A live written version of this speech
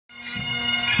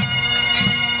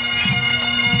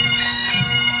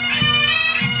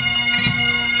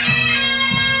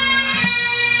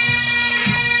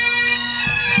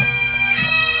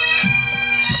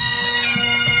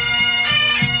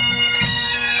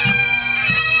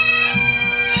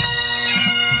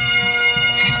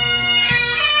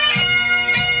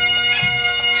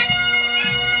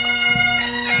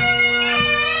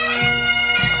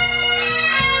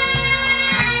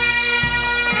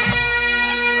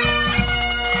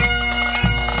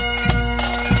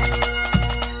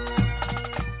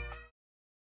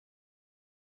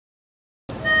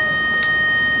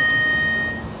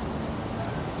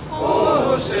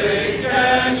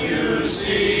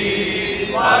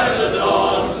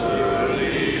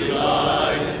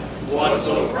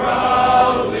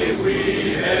proudly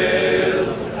we hail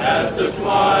at the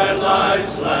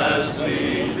twilight's last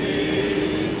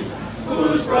gleaming,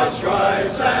 whose broad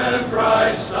stripes and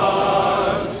bright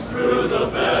stars through the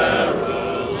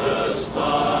perilous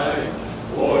fight,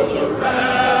 o'er the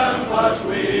ramparts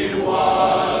we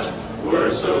watched, were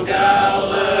so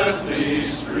gallantly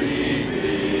streaming,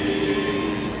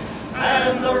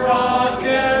 and the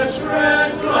rockets'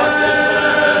 red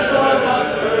glare, but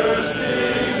not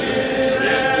bursting in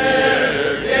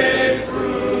air, gave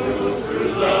proof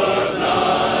through the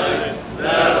night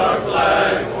that our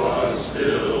flag was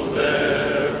still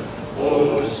there.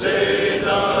 Oh, say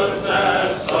does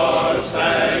that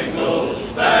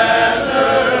star-spangled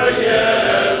banner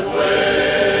yet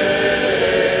wave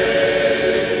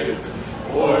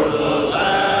o'er the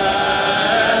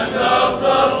land of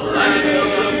the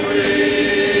free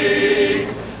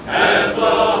and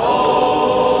the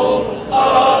home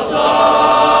of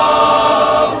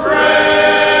the brave?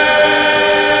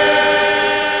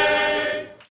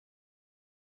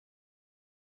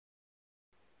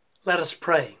 Let us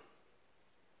pray.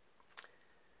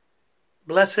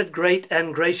 Blessed, great,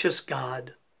 and gracious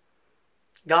God,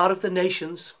 God of the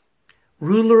nations,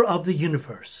 ruler of the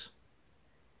universe,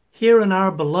 here in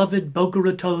our beloved Boca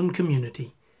Raton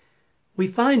community, we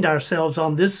find ourselves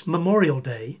on this Memorial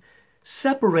Day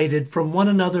separated from one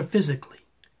another physically,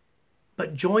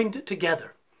 but joined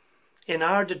together in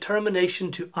our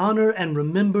determination to honor and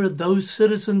remember those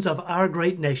citizens of our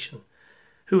great nation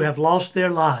who have lost their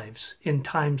lives in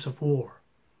times of war.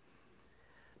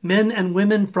 Men and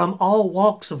women from all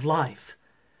walks of life,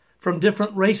 from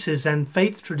different races and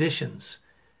faith traditions,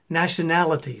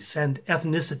 nationalities and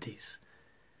ethnicities,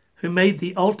 who made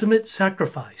the ultimate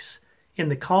sacrifice in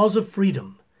the cause of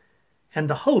freedom and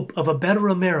the hope of a better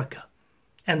America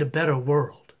and a better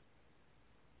world.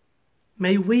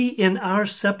 May we, in our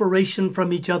separation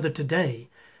from each other today,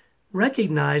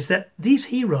 recognize that these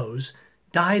heroes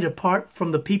died apart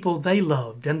from the people they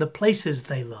loved and the places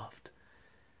they loved,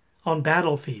 on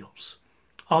battlefields,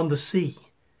 on the sea,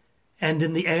 and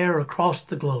in the air across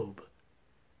the globe.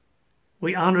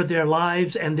 We honor their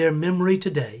lives and their memory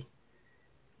today.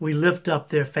 We lift up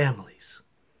their families.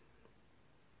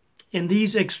 In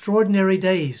these extraordinary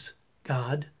days,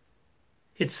 God,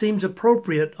 it seems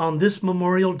appropriate on this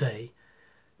Memorial Day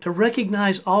to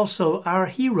recognize also our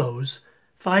heroes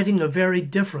fighting a very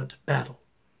different battle.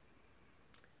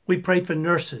 We pray for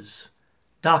nurses,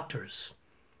 doctors,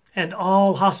 and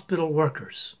all hospital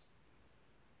workers,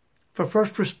 for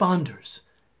first responders,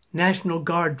 National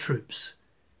Guard troops,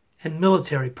 and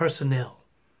military personnel,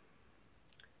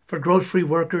 for grocery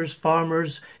workers,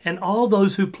 farmers, and all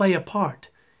those who play a part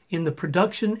in the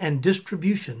production and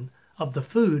distribution of the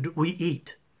food we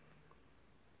eat,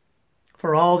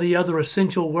 for all the other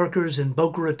essential workers in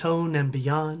Boca Raton and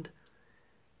beyond,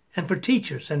 and for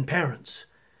teachers and parents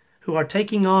who are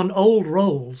taking on old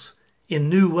roles in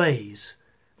new ways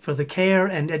for the care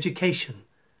and education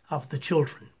of the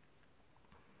children.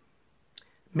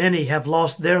 Many have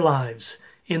lost their lives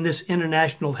in this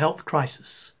international health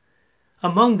crisis,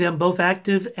 among them both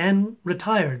active and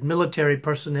retired military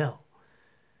personnel.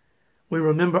 We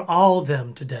remember all of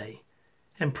them today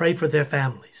and pray for their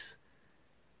families.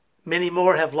 Many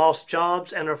more have lost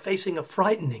jobs and are facing a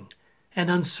frightening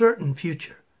and uncertain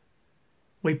future.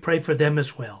 We pray for them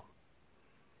as well.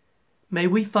 May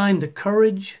we find the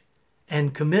courage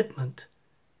and commitment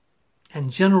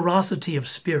and generosity of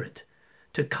spirit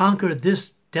to conquer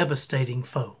this devastating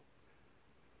foe.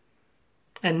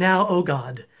 And now, O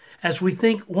God, as we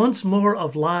think once more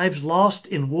of lives lost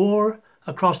in war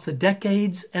across the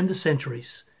decades and the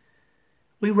centuries,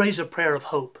 we raise a prayer of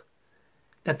hope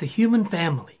that the human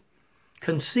family,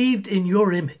 conceived in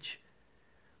your image,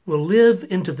 will live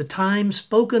into the time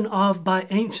spoken of by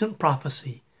ancient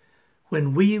prophecy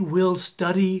when we will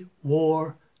study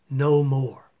war no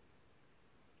more.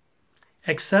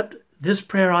 Accept this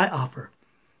prayer I offer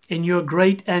in your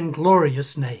great and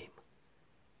glorious name.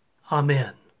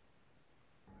 Amen.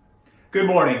 Good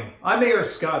morning. I'm Mayor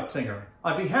Scott Singer.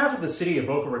 On behalf of the City of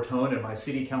Boca Raton and my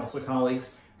City Council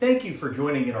colleagues, thank you for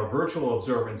joining in our virtual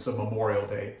observance of Memorial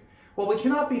Day. While we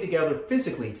cannot be together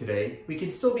physically today, we can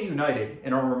still be united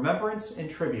in our remembrance and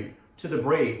tribute to the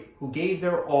brave who gave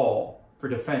their all for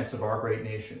defense of our great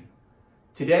nation.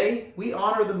 Today, we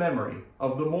honor the memory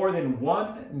of the more than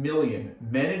 1 million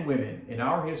men and women in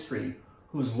our history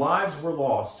whose lives were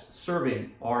lost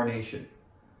serving our nation.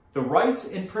 The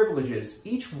rights and privileges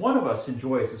each one of us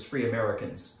enjoys as free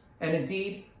Americans, and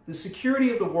indeed, the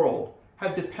security of the world,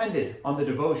 have depended on the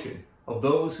devotion of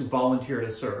those who volunteer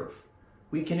to serve.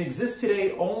 We can exist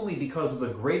today only because of the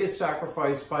greatest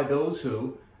sacrifice by those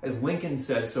who, as Lincoln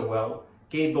said so well,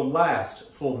 gave the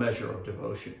last full measure of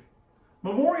devotion.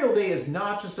 Memorial Day is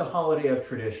not just a holiday of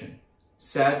tradition.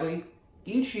 Sadly,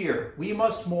 each year we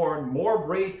must mourn more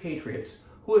brave patriots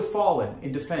who have fallen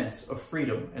in defense of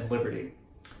freedom and liberty.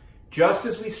 Just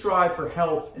as we strive for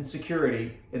health and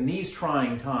security in these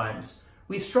trying times,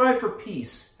 we strive for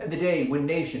peace and the day when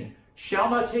nation shall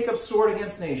not take up sword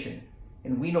against nation,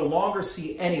 and we no longer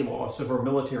see any loss of our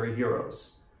military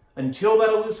heroes. Until that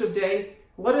elusive day,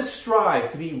 let us strive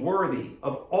to be worthy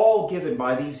of all given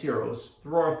by these heroes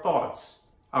through our thoughts,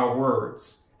 our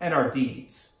words, and our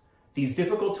deeds. These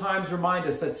difficult times remind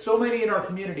us that so many in our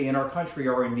community and our country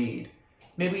are in need.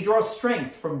 May we draw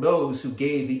strength from those who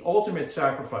gave the ultimate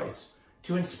sacrifice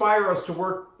to inspire us to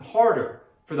work harder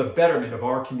for the betterment of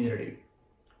our community.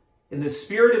 In the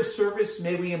spirit of service,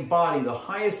 may we embody the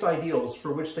highest ideals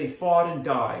for which they fought and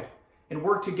died, and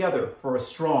work together for a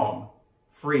strong,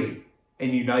 free,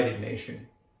 and united nation.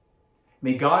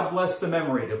 May God bless the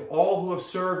memory of all who have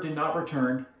served and not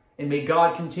returned, and may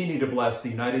God continue to bless the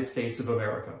United States of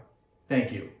America.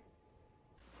 Thank you.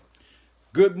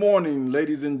 Good morning,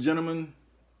 ladies and gentlemen,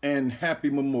 and happy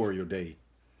Memorial Day.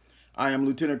 I am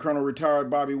Lieutenant Colonel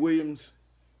Retired Bobby Williams,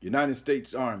 United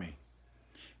States Army,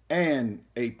 and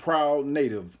a proud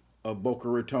native of Boca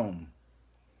Raton.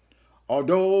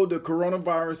 Although the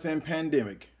coronavirus and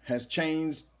pandemic has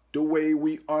changed the way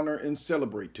we honor and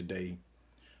celebrate today,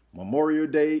 Memorial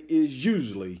Day is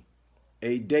usually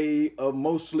a day of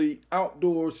mostly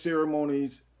outdoor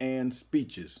ceremonies and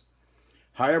speeches.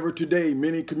 However, today,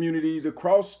 many communities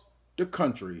across the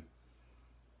country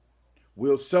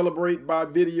will celebrate by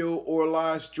video or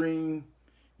live stream,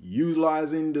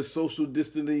 utilizing the social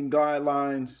distancing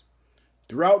guidelines.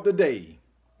 Throughout the day,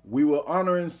 we will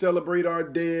honor and celebrate our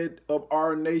dead of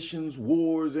our nation's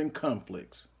wars and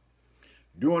conflicts.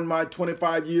 During my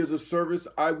 25 years of service,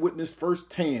 I witnessed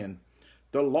firsthand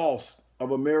the loss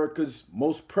of America's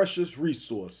most precious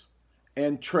resource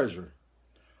and treasure,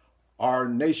 our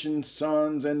nation's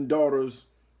sons and daughters.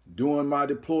 During my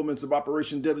deployments of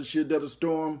Operation Desert Shield, Desert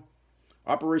Storm,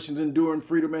 Operations Enduring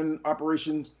Freedom, and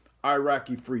Operations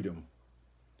Iraqi Freedom,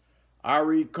 I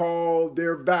recall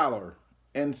their valor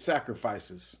and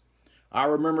sacrifices. I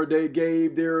remember they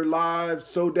gave their lives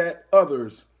so that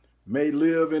others may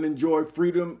live and enjoy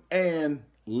freedom and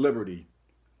liberty.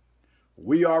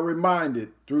 We are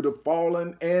reminded through the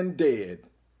fallen and dead,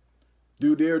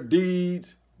 through their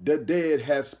deeds, the dead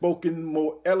has spoken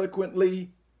more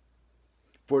eloquently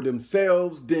for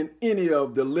themselves than any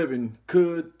of the living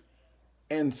could,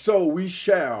 and so we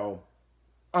shall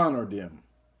honor them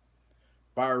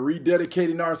by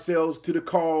rededicating ourselves to the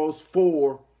cause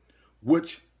for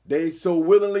which they so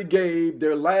willingly gave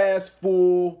their last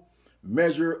full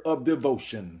measure of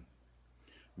devotion.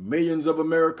 Millions of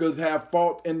Americans have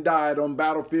fought and died on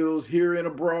battlefields here and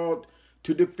abroad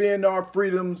to defend our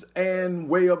freedoms and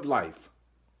way of life.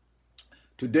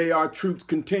 Today, our troops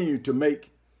continue to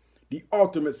make the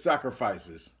ultimate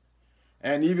sacrifices.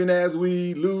 And even as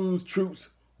we lose troops,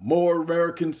 more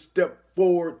Americans step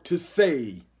forward to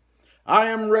say, I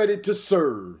am ready to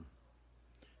serve.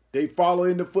 They follow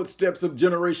in the footsteps of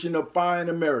generation of fine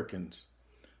Americans.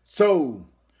 So,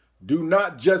 do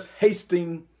not just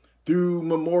hasten through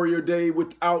Memorial Day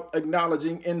without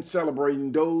acknowledging and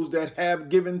celebrating those that have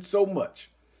given so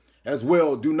much. As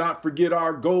well, do not forget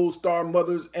our Gold Star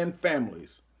mothers and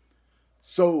families.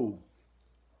 So,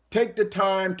 take the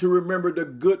time to remember the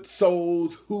good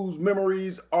souls whose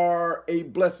memories are a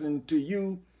blessing to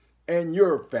you and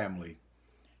your family.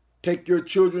 Take your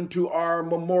children to our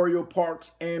memorial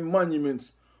parks and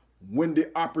monuments when the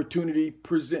opportunity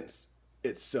presents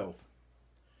itself.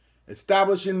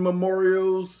 Establishing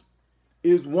memorials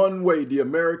is one way the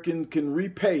American can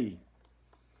repay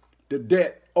the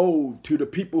debt owed to the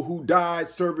people who died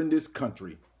serving this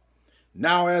country.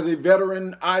 Now, as a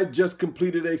veteran, I just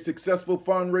completed a successful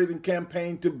fundraising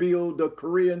campaign to build the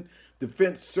Korean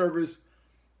Defense Service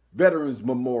Veterans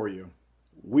Memorial.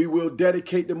 We will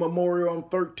dedicate the memorial on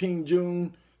 13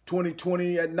 June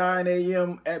 2020 at 9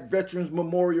 a.m. at Veterans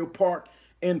Memorial Park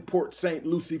in Port St.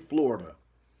 Lucie, Florida.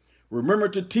 Remember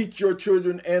to teach your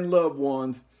children and loved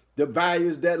ones the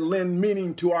values that lend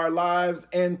meaning to our lives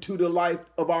and to the life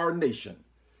of our nation.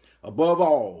 Above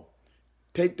all,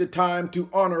 take the time to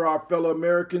honor our fellow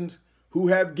Americans who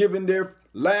have given their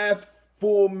last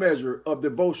full measure of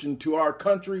devotion to our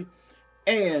country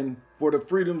and for the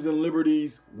freedoms and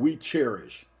liberties we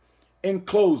cherish. In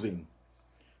closing,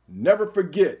 never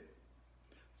forget,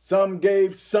 some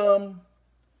gave some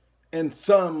and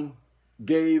some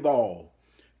gave all.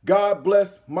 God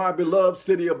bless my beloved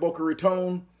city of Boca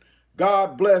Raton.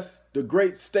 God bless the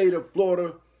great state of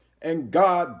Florida, and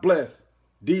God bless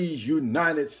these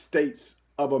United States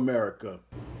of America.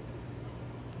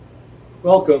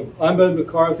 Welcome. I'm Ed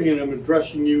McCarthy, and I'm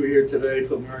addressing you here today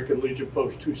from American Legion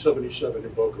Post 277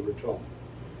 in Boca Raton.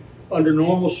 Under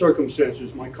normal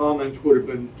circumstances, my comments would have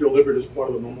been delivered as part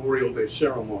of the Memorial Day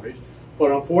ceremonies, but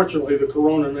unfortunately the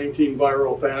Corona-19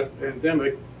 viral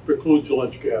pandemic precludes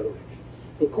such gatherings.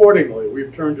 Accordingly,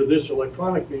 we've turned to this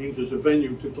electronic means as a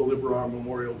venue to deliver our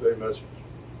Memorial Day message.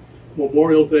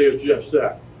 Memorial Day is just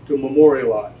that, to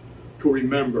memorialize, to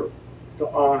remember, to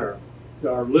honor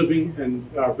our living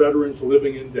and our veterans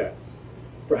living and dead.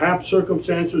 Perhaps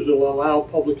circumstances will allow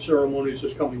public ceremonies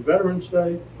this coming Veterans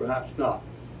Day, perhaps not.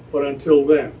 But until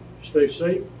then, stay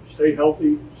safe, stay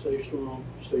healthy, stay strong,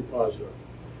 stay positive.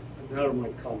 And now to my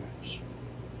comments.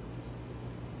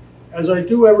 As I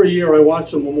do every year, I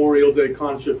watched a Memorial Day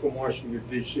concert from Washington,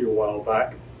 D.C. a while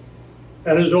back.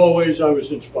 And as always, I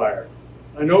was inspired.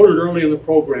 I noted early in the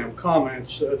program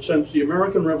comments that since the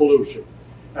American Revolution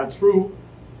and through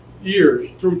years,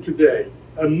 through today,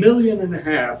 1.5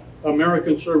 million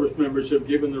American service members have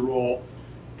given their all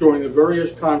during the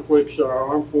various conflicts that our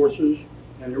armed forces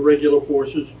and irregular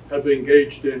forces have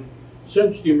engaged in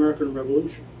since the American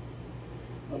Revolution.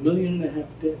 1.5 million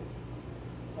dead.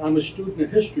 I'm a student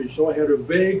of history, so I had a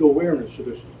vague awareness of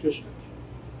the statistics.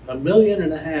 1.5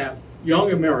 million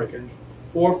young Americans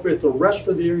forfeit the rest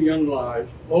of their young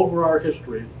lives over our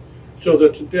history so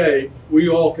that today we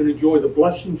all can enjoy the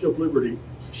blessings of liberty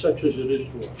such as it is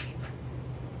to us.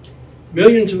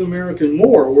 Millions of Americans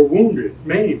more were wounded,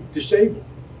 maimed, disabled.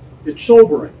 It's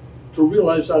sobering to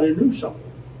realize that I knew some of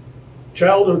them.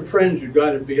 Childhood friends who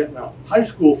died in Vietnam, high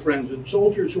school friends and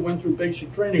soldiers who went through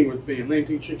basic training with me in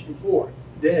 1964,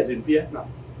 dead in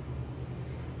Vietnam.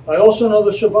 I also know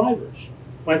the survivors.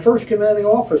 My first commanding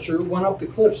officer went up the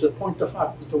cliffs at Pointe du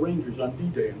Hoc with the Rangers on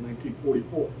D-Day in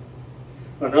 1944.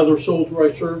 Another soldier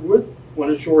I served with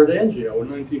went ashore at Anzio in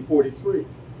 1943.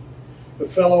 The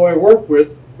fellow I worked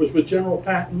with was with General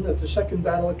Patton at the Second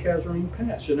Battle of Kasserine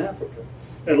Pass in Africa,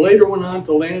 and later went on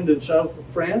to land in South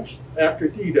France after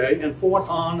D-Day and fought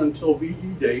on until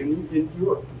VE Day in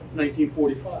Europe,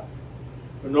 1945.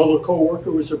 Another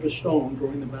co-worker was at Bastogne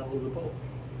during the Battle of the Bulge.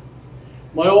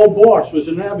 My old boss was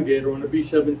a navigator on a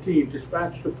B-17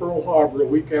 dispatched to Pearl Harbor a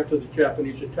week after the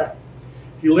Japanese attack.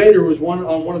 He later was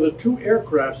on one of the 2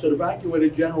 aircrafts that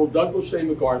evacuated General Douglas A.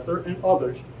 MacArthur and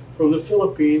others from the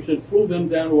Philippines and flew them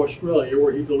down to Australia,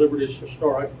 where he delivered his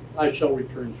historic I Shall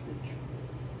Return speech.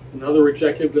 Another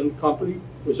executive in the company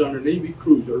was on a Navy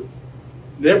cruiser,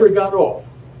 never got off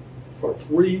for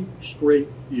 3 straight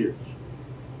years.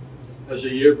 As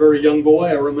a very young boy,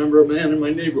 I remember a man in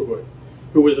my neighborhood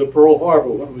who was at Pearl Harbor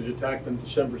when it was attacked on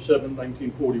December 7,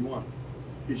 1941.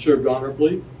 He served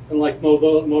honorably, and like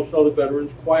most other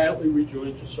veterans, quietly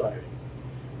rejoined society.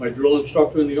 My drill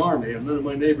instructor in the Army and many of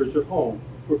my neighbors at home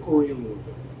were Korean War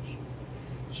veterans.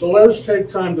 So let us take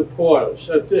time to pause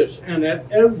at this and at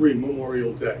every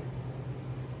Memorial Day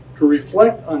to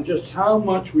reflect on just how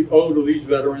much we owe to these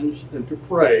veterans and to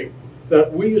pray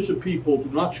that we as a people do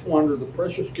not squander the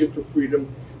precious gift of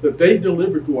freedom that they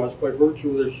delivered to us by virtue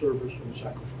of their service and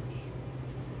sacrifice.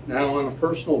 Now, on a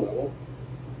personal level,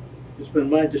 it's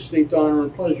been my distinct honor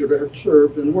and pleasure to have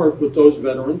served and worked with those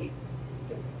veterans.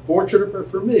 Fortunately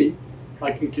for me,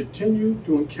 I can continue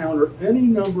to encounter any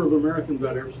number of American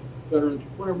veterans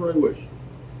whenever I wish,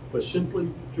 by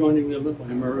simply joining them at my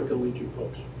American Legion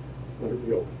post when it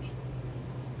reopens.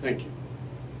 Thank you.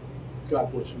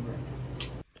 God bless America.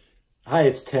 Hi,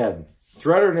 it's Ted.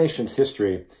 Throughout our nation's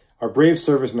history, our brave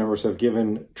service members have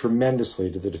given tremendously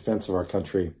to the defense of our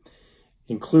country,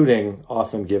 including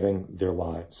often giving their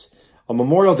lives. On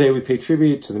Memorial Day, we pay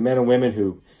tribute to the men and women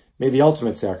who made the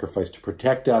ultimate sacrifice to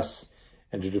protect us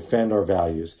and to defend our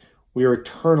values. We are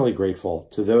eternally grateful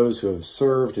to those who have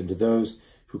served and to those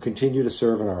who continue to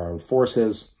serve in our armed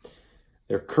forces.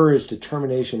 Their courage,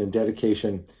 determination, and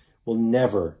dedication will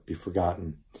never be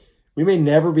forgotten. We may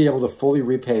never be able to fully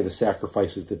repay the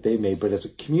sacrifices that they made, but as a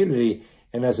community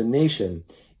and as a nation,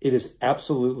 it is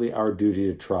absolutely our duty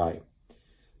to try.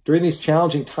 During these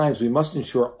challenging times, we must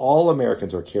ensure all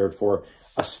Americans are cared for,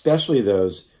 especially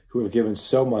those who have given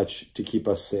so much to keep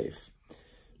us safe.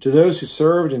 To those who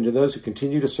served and to those who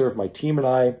continue to serve, my team and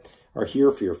I are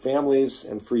here for your families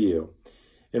and for you.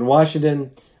 In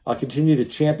Washington, I'll continue to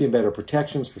champion better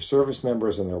protections for service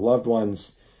members and their loved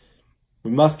ones.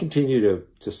 We must continue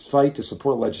to fight to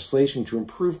support legislation to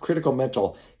improve critical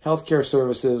mental health care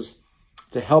services,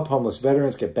 to help homeless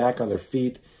veterans get back on their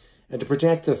feet, and to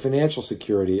protect the financial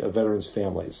security of veterans'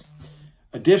 families.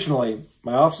 Additionally,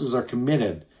 my offices are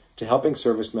committed to helping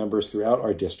service members throughout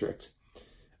our district.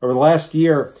 Over the last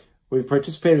year, We've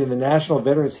participated in the National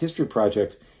Veterans History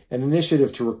Project, an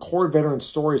initiative to record veterans'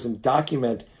 stories and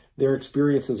document their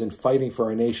experiences in fighting for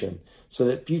our nation so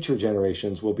that future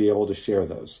generations will be able to share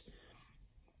those.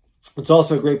 It's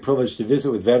also a great privilege to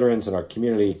visit with veterans in our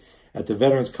community at the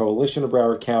Veterans Coalition of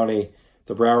Broward County,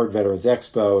 the Broward Veterans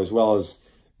Expo, as well as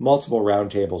multiple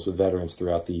roundtables with veterans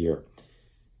throughout the year.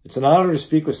 It's an honor to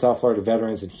speak with South Florida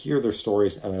veterans and hear their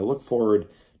stories, and I look forward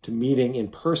to meeting in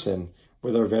person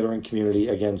with our veteran community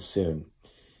again soon.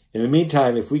 In the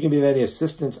meantime, if we can be of any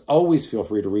assistance, always feel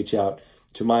free to reach out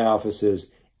to my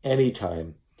offices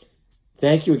anytime.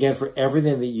 Thank you again for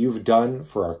everything that you've done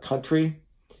for our country.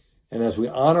 And as we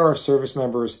honor our service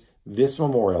members this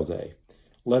Memorial Day,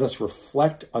 let us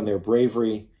reflect on their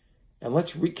bravery and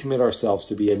let's recommit ourselves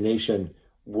to be a nation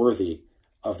worthy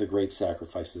of the great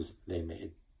sacrifices they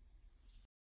made.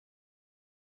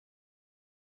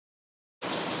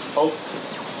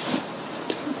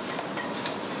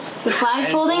 The flag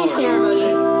folding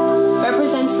ceremony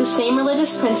represents the same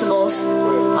religious principles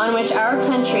on which our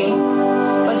country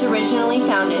was originally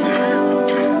founded.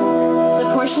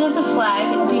 The portion of the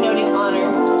flag denoting honor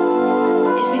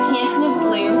is the canton of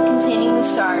blue containing the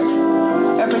stars,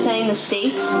 representing the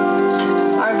states,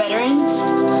 our veterans,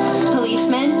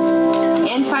 policemen,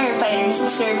 and firefighters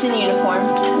served in uniform.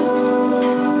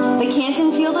 The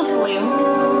canton field of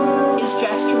blue is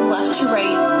dressed from left to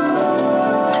right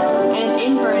and is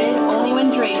inverted only when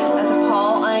draped as a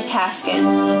pall on a casket.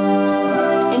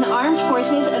 In the armed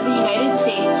forces of the United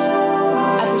States,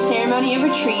 at the ceremony of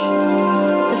retreat,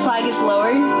 the flag is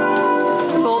lowered,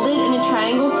 folded in a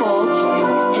triangle fold,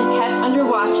 and kept under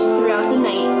watch throughout the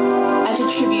night as a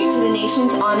tribute to the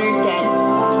nation's honored dead.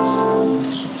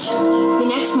 The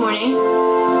next morning,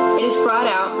 it is brought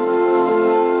out,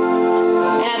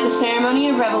 and at the ceremony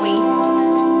of reveille,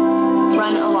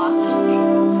 run aloft.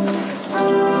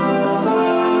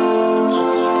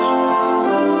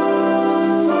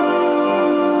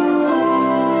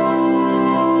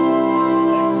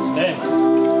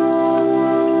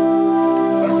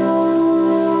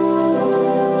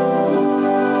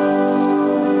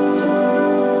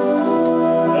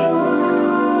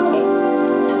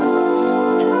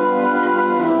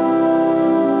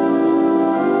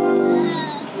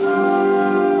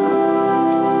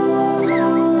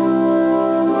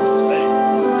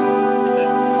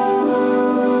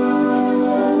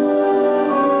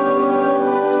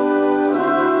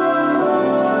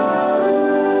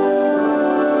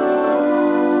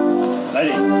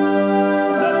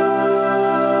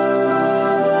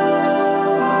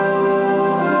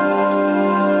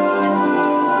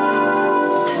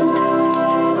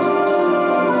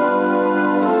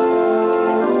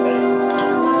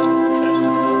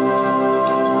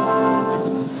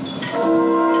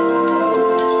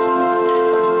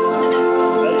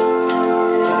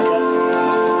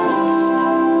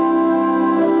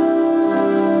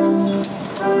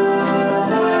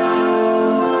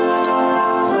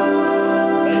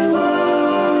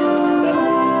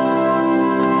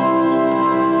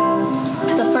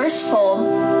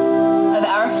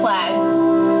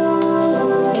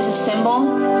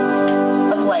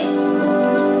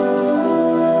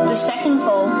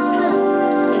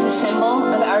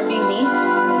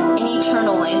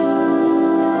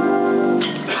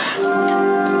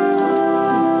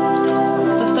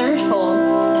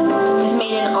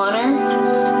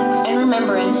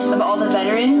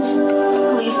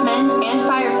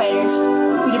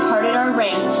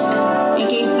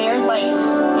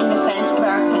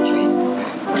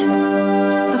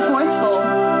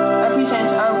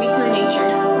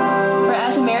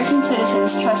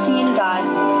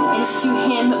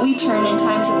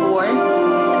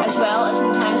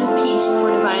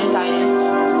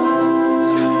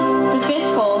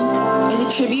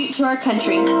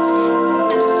 Country.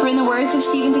 For in the words of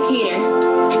Stephen Decatur,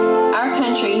 our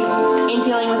country, in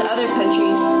dealing with other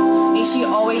countries, may she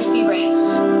always be right.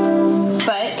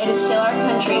 But it is still our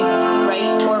country,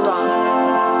 right or wrong.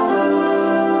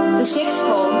 The sixth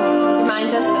fold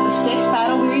reminds us of the 6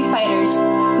 battle-weary fighters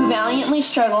who valiantly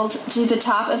struggled to the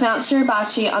top of Mount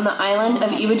Suribachi on the island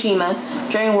of Iwo Jima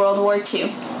during World War II.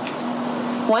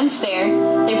 Once there,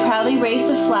 they proudly raised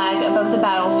the flag above the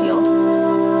battlefield.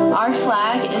 Our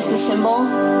flag is the symbol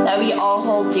that we all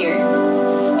hold dear.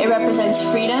 It represents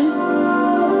freedom,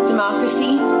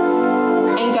 democracy,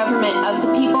 and government of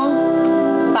the people,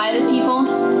 by the people,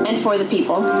 and for the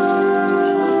people.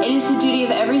 It is the duty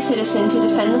of every citizen to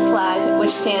defend the flag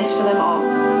which stands for them all.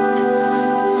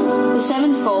 The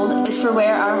 7th fold is for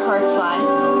where our hearts lie.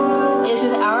 It is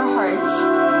with our hearts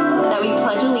that we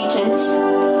pledge allegiance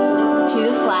to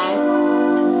the flag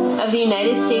of the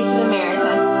United States of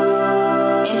America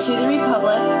and to the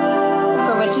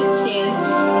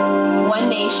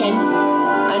nation,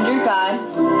 under God,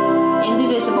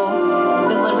 indivisible,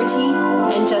 with liberty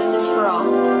and justice for all.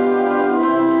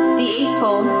 The eighth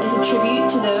fold is a tribute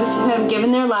to those who have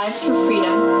given their lives for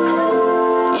freedom,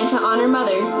 and to honor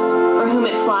Mother, for whom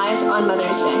it flies on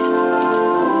Mother's Day.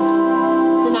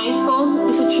 The ninth fold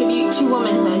is a tribute to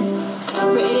womanhood,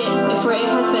 for it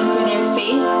has been through their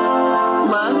faith,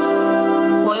 love,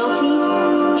 loyalty,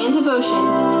 and devotion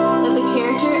that the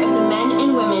character of the men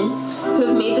and women who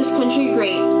have made this country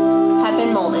great have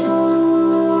been molded.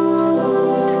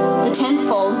 The 10th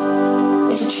fold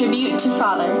is a tribute to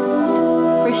Father,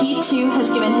 for he too has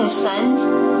given his sons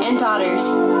and daughters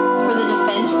for the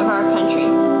defense of our country.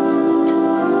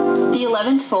 The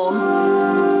 11th fold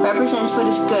represents what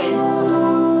is good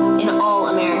in all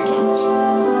Americans.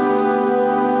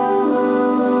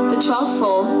 The 12th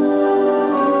fold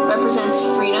represents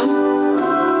freedom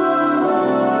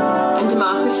and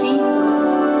democracy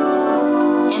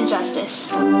and justice.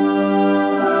 When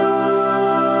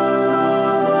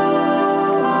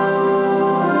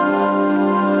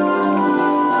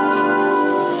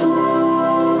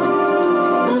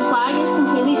the flag is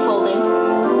completely folded,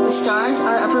 the stars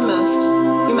are uppermost,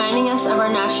 reminding us of our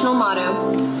national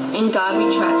motto, "In God We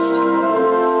Trust."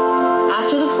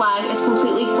 After the flag is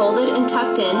completely folded and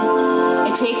tucked in,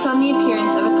 it takes on the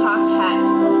appearance of a cocked hat,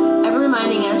 ever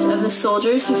reminding us of the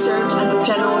soldiers who served under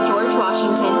General George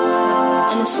Washington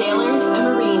and the sailors and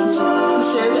Marines who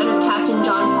served under Captain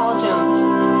John Paul Jones,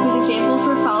 whose examples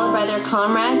were followed by their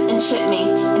comrades and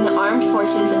shipmates in the armed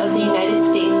forces of the United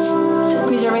States,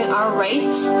 preserving our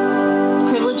rights,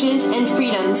 privileges, and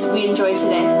freedoms we enjoy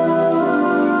today.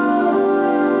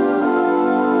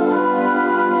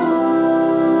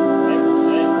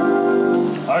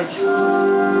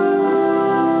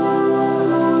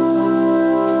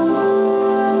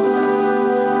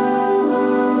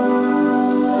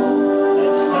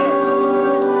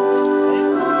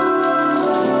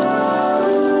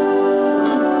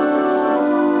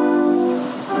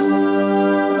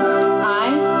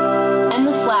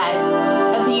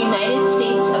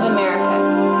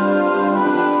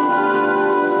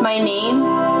 My name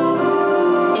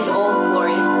is Old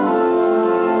Glory.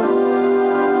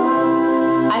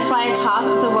 I fly atop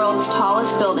of the world's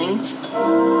tallest buildings.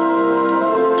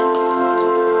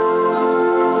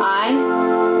 I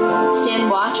stand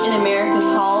watch in America's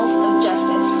halls of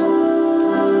justice.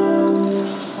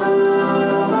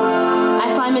 I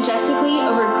fly majestically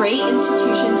over great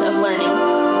institutions of learning.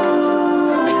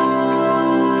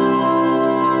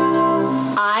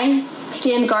 I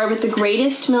stand guard with the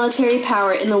greatest military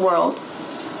power in the world.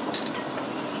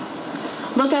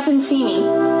 Look up and see me.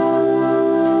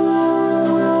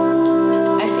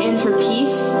 I stand for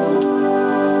peace,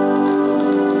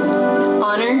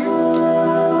 honor,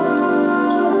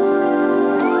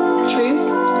 truth,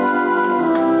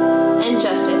 and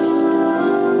justice.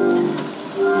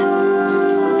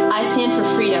 I stand for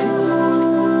freedom.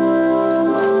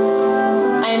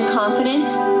 I am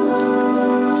confident.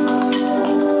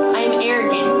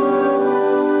 Arrogant.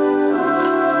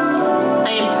 I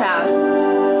am proud.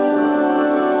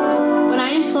 When I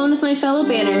am flown with my fellow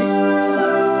banners,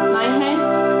 my head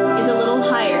is a little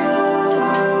higher,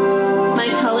 my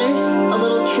colors a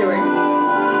little truer.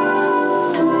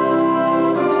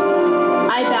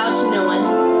 I bow to no one.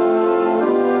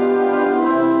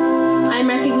 I am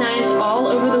recognized all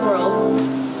over the world.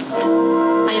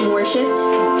 I am worshipped.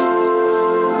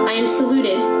 I am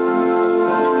saluted.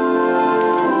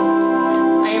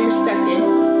 Respected.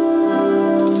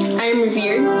 I am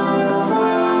revered.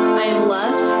 I am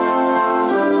loved.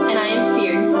 And I am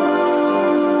feared.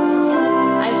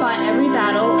 I fought every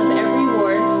battle of every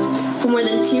war for more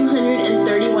than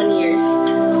 231 years.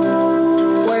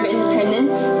 War of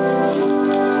Independence,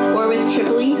 War with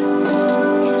Tripoli,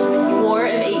 War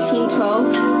of 1812,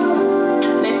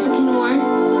 Mexican War,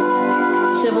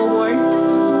 Civil War,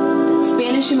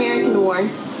 Spanish-American War,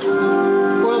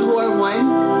 World War I,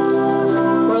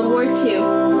 World War II,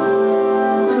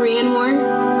 Korean War,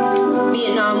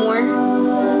 Vietnam War,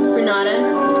 Grenada,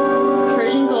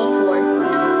 Persian Gulf War,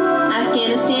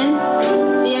 Afghanistan,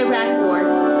 the Iraq War,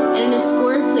 and in a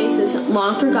score of places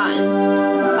long forgotten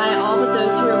by all but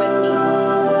those who were with me.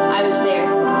 I was there.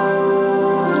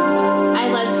 I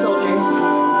led soldiers.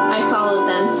 I followed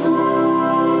them.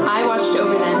 I watched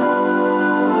over them.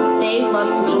 They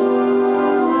loved me.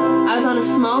 I was on a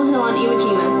small hill on Iwo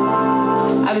Jima.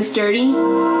 I was dirty,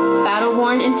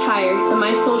 battle-worn, and tired, but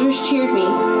my soldiers cheered me,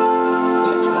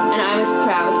 and I was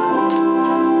proud.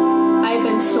 I have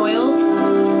been soiled,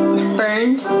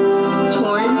 burned,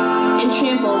 torn, and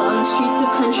trampled on the streets of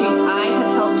countries I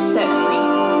have helped set free.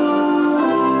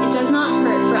 It does not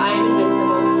hurt, for I am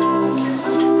invincible.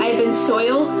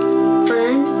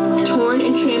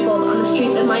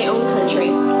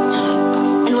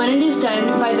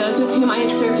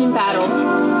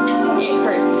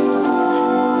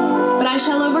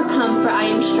 I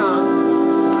am strong.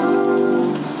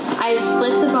 I have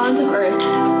split the bonds of earth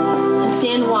and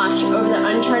stand watch over the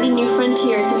uncharted new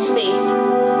frontiers of space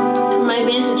from my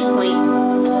vantage point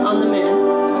on the moon.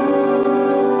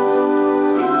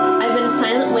 I've been a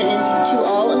silent witness to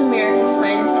all of America's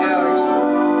finest hours.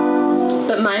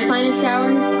 But my finest hour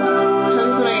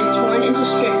comes when I am torn into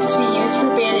strips to be used for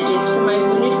bandages for my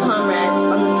wounded comrades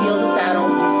on the field of battle.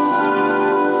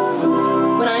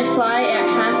 When I fly at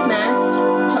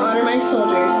half-mast to honor my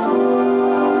soldiers.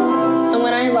 And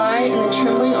when I lie in the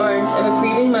trembling arms of a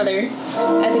grieving mother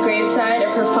at the graveside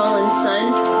of her fallen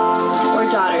son or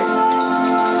daughter.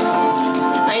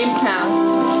 I am proud.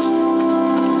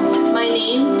 My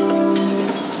name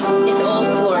is Old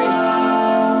Glory.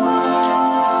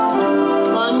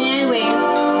 Long may I wait.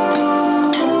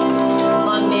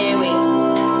 Long may I wait.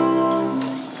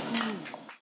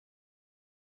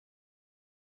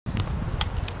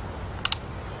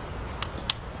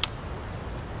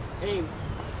 Aim.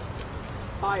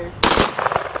 Fire.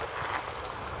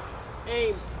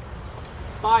 Aim.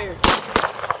 Fire.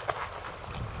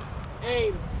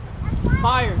 Aim.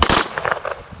 Fire.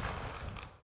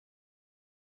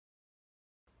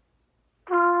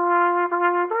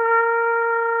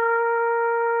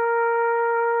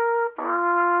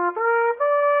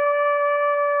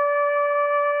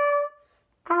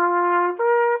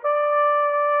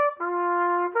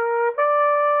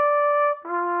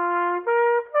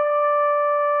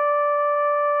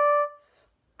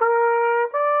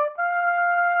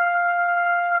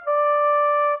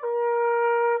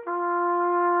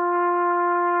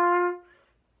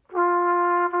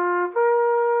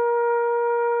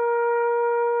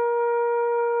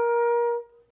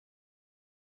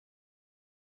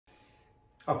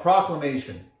 A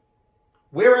proclamation.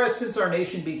 Whereas since our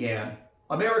nation began,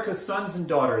 America's sons and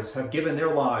daughters have given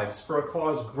their lives for a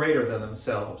cause greater than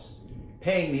themselves,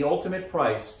 paying the ultimate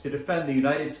price to defend the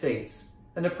United States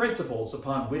and the principles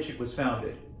upon which it was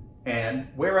founded. And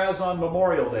whereas on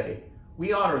Memorial Day,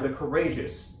 we honor the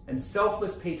courageous and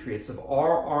selfless patriots of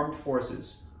our armed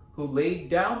forces who laid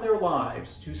down their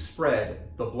lives to spread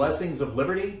the blessings of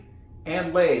liberty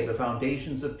and lay the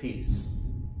foundations of peace.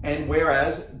 And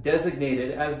whereas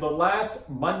designated as the last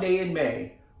Monday in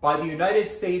May by the United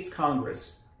States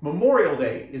Congress, Memorial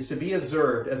Day is to be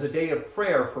observed as a day of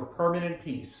prayer for permanent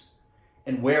peace.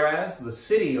 And whereas the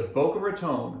city of Boca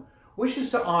Raton wishes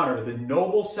to honor the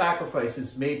noble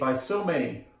sacrifices made by so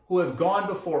many who have gone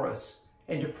before us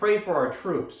and to pray for our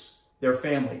troops, their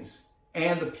families,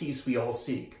 and the peace we all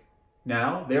seek.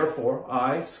 Now, therefore,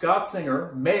 I, Scott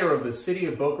Singer, Mayor of the city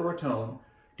of Boca Raton,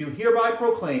 do hereby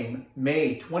proclaim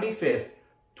May 25th,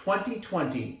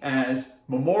 2020 as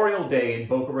Memorial Day in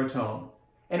Boca Raton,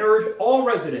 and urge all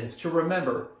residents to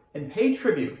remember and pay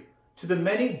tribute to the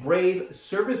many brave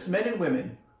servicemen and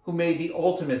women who made the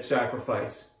ultimate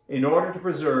sacrifice in order to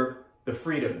preserve the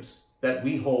freedoms that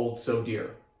we hold so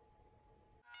dear.